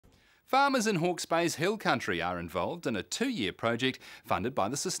Farmers in Hawke's Bay's Hill Country are involved in a 2-year project funded by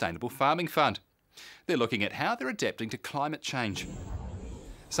the Sustainable Farming Fund. They're looking at how they're adapting to climate change.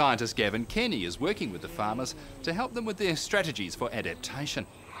 Scientist Gavin Kenny is working with the farmers to help them with their strategies for adaptation.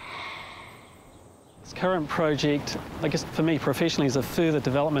 This current project, I guess for me professionally, is a further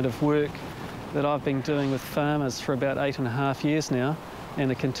development of work that I've been doing with farmers for about 8.5 years now, and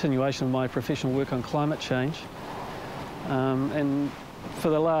a continuation of my professional work on climate change. And for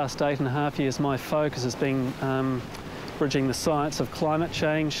the last 8.5 years, my focus has been bridging the science of climate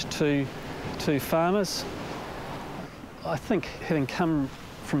change to farmers. I think, having come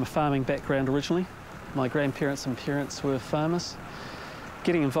from a farming background originally, my grandparents and parents were farmers.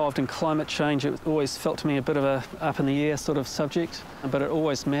 Getting involved in climate change, it always felt to me a bit of a up-in-the-air sort of subject, but it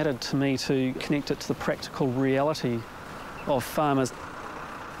always mattered to me to connect it to the practical reality of farmers.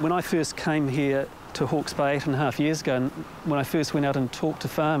 When I first came here to Hawke's Bay 8.5 years ago, and when I first went out and talked to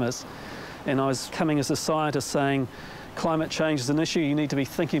farmers, and I was coming as a scientist saying, climate change is an issue, you need to be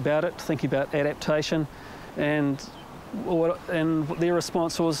thinking about it, thinking about adaptation, and their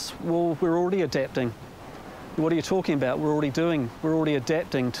response was, well, we're already adapting. What are you talking about? We're already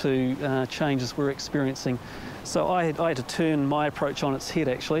adapting to changes we're experiencing. So I had to turn my approach on its head,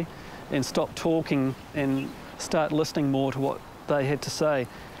 actually, and stop talking and start listening more to what they had to say.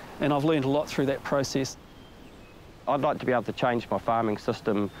 And I've learned a lot through that process. I'd like to be able to change my farming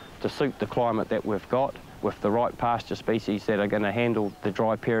system to suit the climate that we've got, with the right pasture species that are going to handle the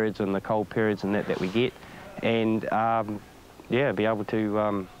dry periods and the cold periods and that we get, and yeah, be able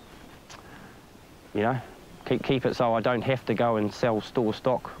to you know, keep it so I don't have to go and sell store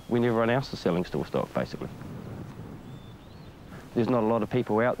stock when everyone else is selling store stock, basically. There's not a lot of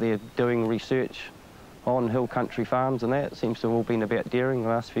people out there doing research on hill country farms, and that seems to have all been about dairying the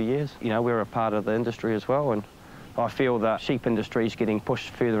last few years. You know, we're a part of the industry as well, and I feel that sheep industry is getting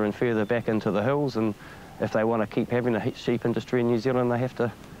pushed further and further back into the hills, and if they want to keep having a sheep industry in New Zealand, they have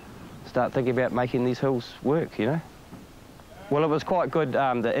to start thinking about making these hills work, you know. Well, it was quite good,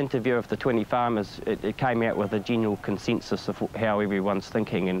 the interview of the 20 farmers. It came out with a general consensus of how everyone's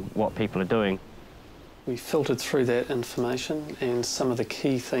thinking and what people are doing. We filtered through that information, and some of the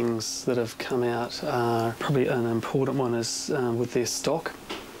key things that have come out are probably an important one is with their stock,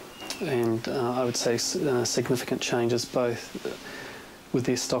 and I would say significant changes both with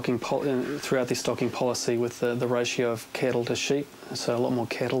their stocking throughout their stocking policy, with the ratio of cattle to sheep, so a lot more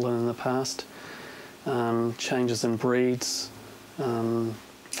cattle than in the past. Changes in breeds, a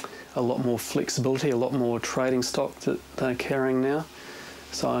lot more flexibility, a lot more trading stock that they're carrying now.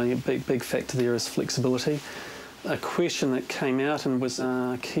 So a big factor there is flexibility. A question that came out and was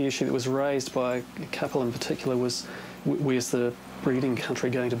a key issue that was raised by a couple in particular was, where's the breeding country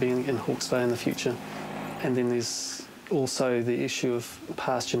going to be in Hawke's Bay in the future? And then there's also the issue of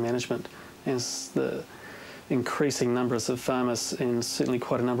pasture management, as the increasing numbers of farmers, and certainly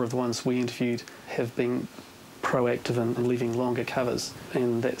quite a number of the ones we interviewed, have been proactive in leaving longer covers,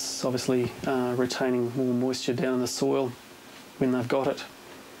 and that's obviously retaining more moisture down in the soil when they've got it.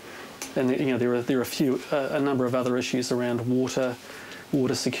 And you know, there are a number of other issues around water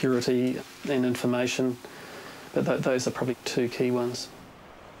security and information, but those are probably two key ones.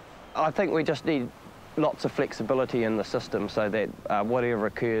 I think we just need lots of flexibility in the system so that whatever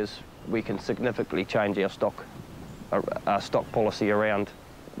occurs, we can significantly change our stock policy around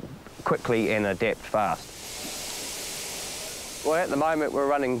quickly and adapt fast. Well, at the moment we're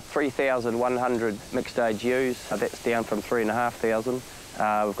running 3,100 mixed age ewes. That's down from 3,500.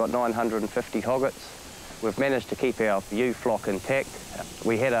 We've got 950 hoggets. We've managed to keep our ewe flock intact.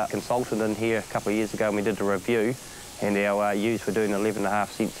 We had a consultant in here a couple of years ago and we did a review, and our ewes were doing 11.5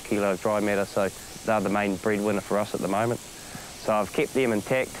 cents a kilo of dry matter, so they're the main breadwinner for us at the moment. So I've kept them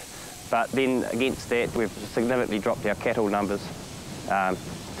intact, but then against that we've significantly dropped our cattle numbers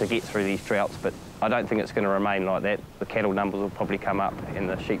to get through these droughts, but I don't think it's going to remain like that. The cattle numbers will probably come up and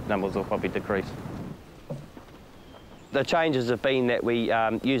the sheep numbers will probably decrease. The changes have been that we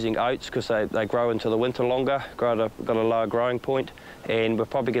using oats because they grow into the winter longer, got a lower growing point, and we're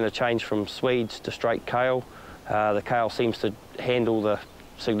probably going to change from Swedes to straight kale. The kale seems to handle the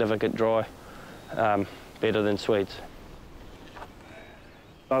significant dry better than Swedes.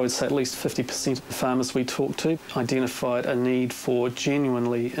 I would say at least 50% of the farmers we talked to identified a need for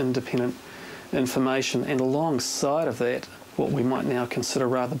genuinely independent information, and alongside of that, what we might now consider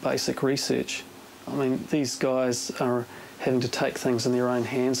rather basic research. I mean, these guys are having to take things in their own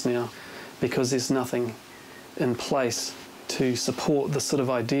hands now because there's nothing in place to support the sort of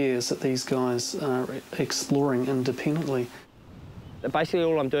ideas that these guys are exploring independently. Basically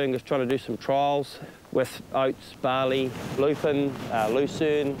all I'm doing is trying to do some trials with oats, barley, lupin,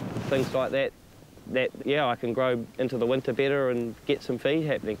 lucerne, things like that, yeah, I can grow into the winter better and get some feed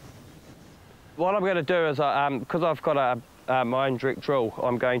happening. What I'm going to do is, because I've got my own direct drill,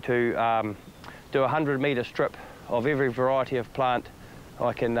 I'm going to do a 100-metre strip of every variety of plant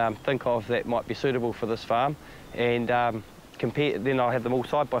I can think of that might be suitable for this farm, and then I'll have them all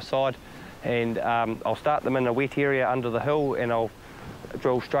side by side, and I'll start them in a wet area under the hill, and I'll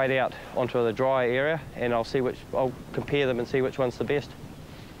drill straight out onto the dry area, and I'll compare them and see which one's the best.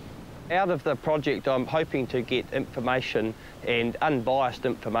 Out of the project, I'm hoping to get information, and unbiased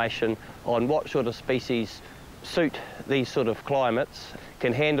information, on what sort of species suit these sort of climates,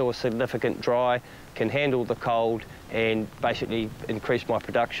 can handle a significant dry, can handle the cold, and basically increase my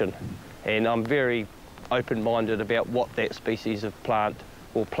production. And I'm very open-minded about what that species of plant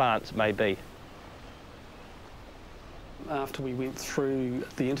or plants may be. After we went through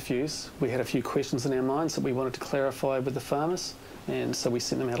the interviews, we had a few questions in our minds that we wanted to clarify with the farmers, and so we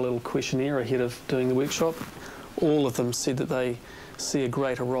sent them out a little questionnaire ahead of doing the workshop. All of them said that they see a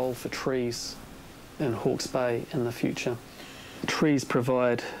greater role for trees in Hawke's Bay in the future. Trees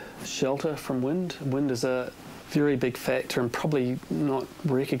provide shelter from wind. Wind is a very big factor and probably not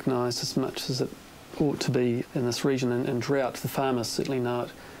recognised as much as it ought to be in this region. In drought, the farmers certainly know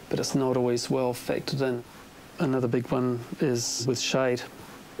it, but it's not always well factored in. Another big one is with shade.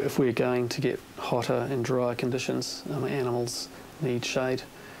 If we're going to get hotter and drier conditions, animals need shade.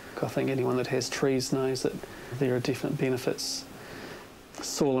 I think anyone that has trees knows that there are definite benefits.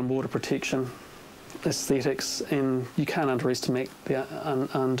 Soil and water protection, aesthetics, and you can't underestimate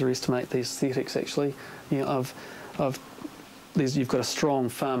the aesthetics actually. You know, you've got a strong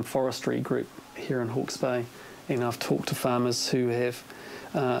farm forestry group here in Hawke's Bay, and I've talked to farmers who have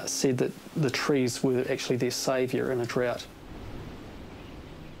said that the trees were actually their saviour in a drought.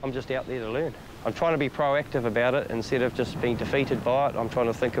 I'm just out there to learn. I'm trying to be proactive about it instead of just being defeated by it. I'm trying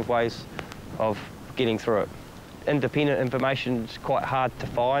to think of ways of getting through it. Independent information is quite hard to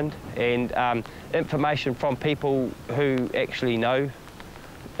find, and information from people who actually know,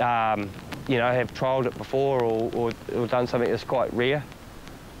 you know, have trialled it before or done something that's quite rare.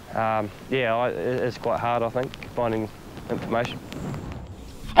 Yeah, it's quite hard, I think, finding information.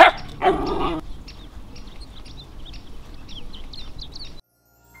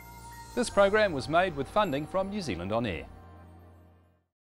 This program was made with funding from New Zealand On Air.